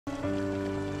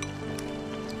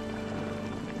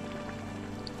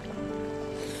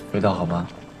味道好吗？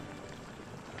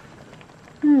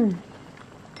嗯。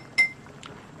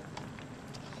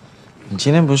你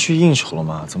今天不是去应酬了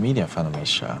吗？怎么一点饭都没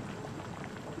吃啊？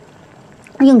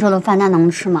应酬的饭那能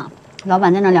吃吗？老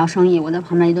板在那聊生意，我在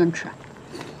旁边一顿吃。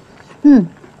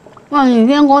哇，你今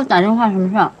天给我打电话什么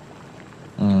事儿？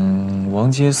王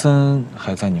杰森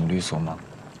还在你们律所吗？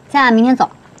咱俩明天走。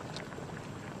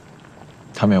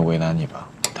他没有为难你吧？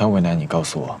他要为难你，告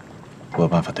诉我，我有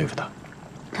办法对付他。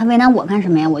他为难我干什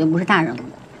么呀？我又不是大人了。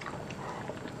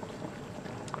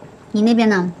你那边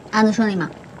呢？案子顺利吗？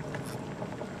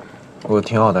我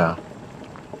挺好的呀。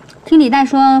听李代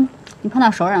说你碰到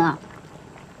熟人了。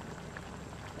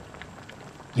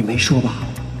你没说吧？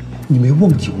你没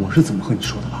忘记我是怎么和你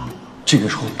说的吧？这个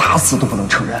时候打死都不能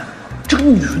承认。这个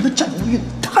女人的占有欲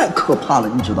太可怕了，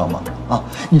你知道吗？啊，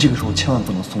你这个时候千万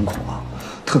不能松口啊！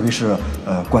特别是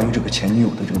关于这个前女友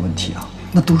的这个问题啊，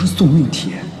那都是送命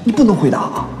题，你不能回答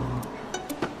啊！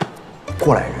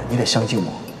过来人，你得相信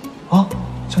我，啊，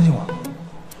相信我。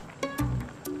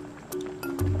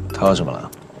他要怎么了？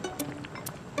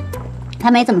他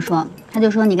没怎么说，他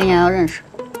就说你跟瑶瑶认识。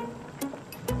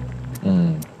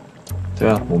对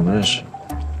啊，我们认识。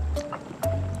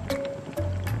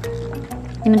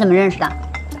你们怎么认识的？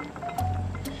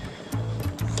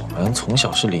我们从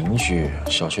小是邻居，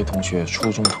小学同学，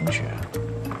初中同学。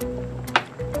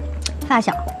发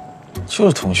小。就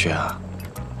是同学啊。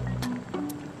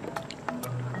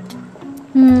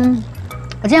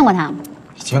我见过他。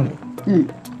你见过？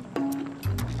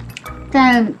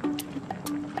在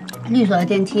律所的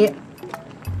电梯，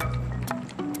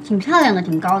挺漂亮的，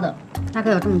挺高的，大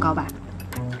概有这么高吧。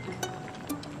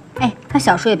哎，他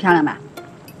小时候也漂亮吧？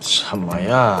什么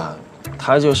呀？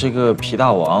他就是个皮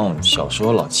大王，小时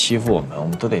候老欺负我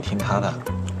们都得听他的。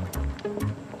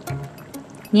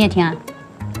你也听啊？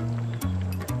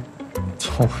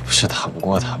我不是打不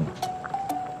过他吗？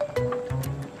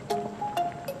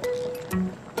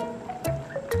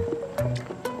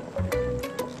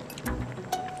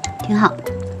挺好，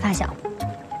发小。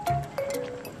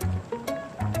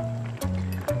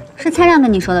是蔡亮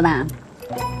跟你说的吧？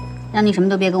让你什么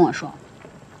都别跟我说。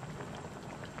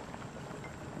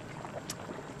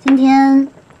今天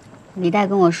李代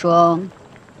跟我说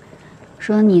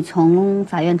你从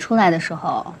法院出来的时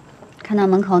候，看到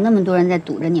门口那么多人在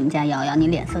堵着你们家瑶瑶，你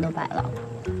脸色都白了。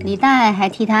李代还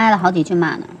替他挨了好几句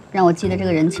骂呢，让我记得这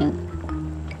个人情。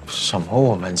什么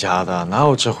我们家的，哪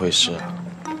有这回事？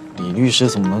李律师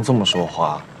怎么能这么说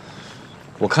话？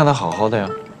我看他好好的呀。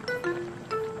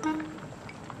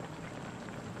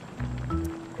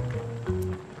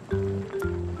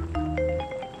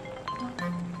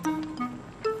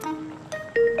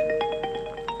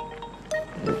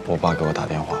我爸给我打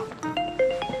电话。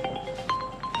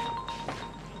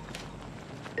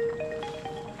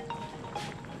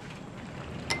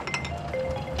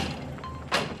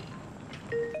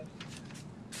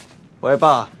喂，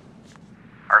爸。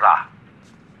儿子，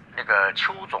那个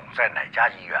邱总在哪家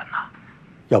医院呢？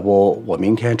要不我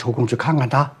明天抽空去看看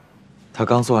他？他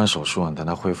刚做完手术，等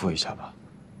他恢复一下吧。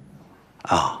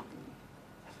啊，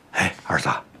哎，儿子，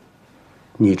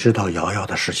你知道瑶瑶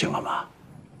的事情了吗？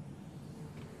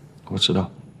我知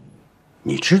道。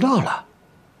你知道了？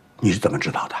你是怎么知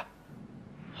道的？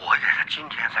我也是今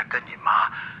天才跟你妈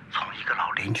从一个老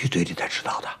邻居嘴里才知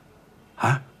道的。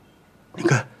啊，那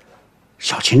个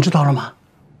小琴知道了吗？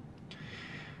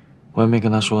我也没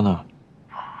跟他说呢。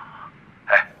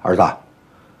哎，儿子，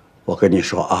我跟你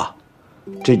说啊，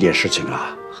这件事情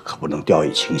啊，可不能掉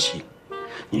以轻心。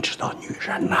你知道，女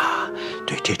人呐，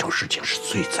对这种事情是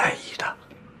最在意的。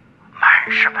瞒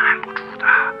是瞒不住的，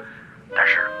但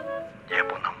是也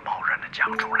不能贸然的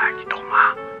讲出来，你懂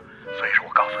吗？所以说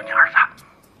我告诉你，儿子，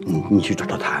你去找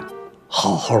他谈，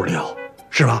好好聊，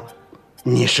是吧？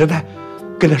你实在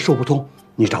跟他说不通，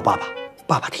你找爸爸，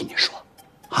爸爸替你说，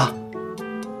啊。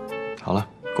好了，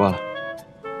挂了。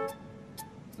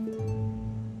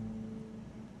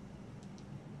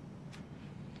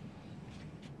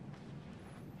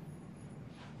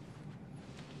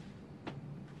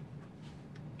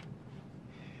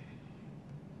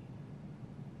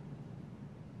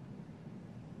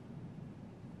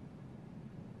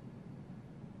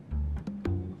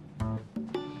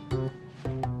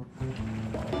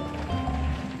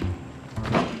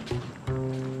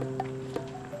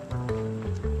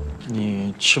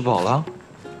你吃饱了？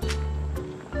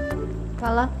饱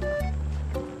了。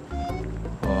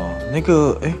哦，那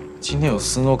个，哎，今天有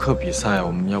斯诺克比赛，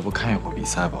我们要不看一会儿比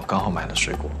赛吧？刚好买了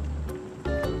水果。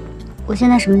我现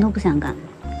在什么都不想干。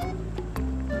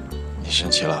你生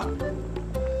气了？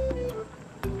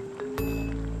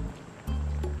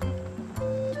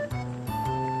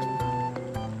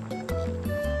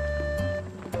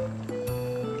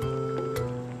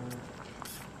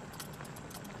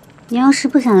你要是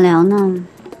不想聊呢，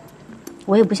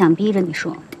我也不想逼着你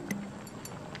说。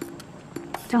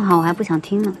正好我还不想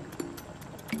听呢。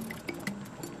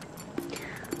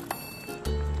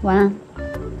晚安。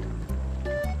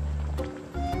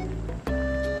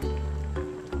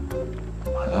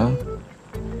晚安。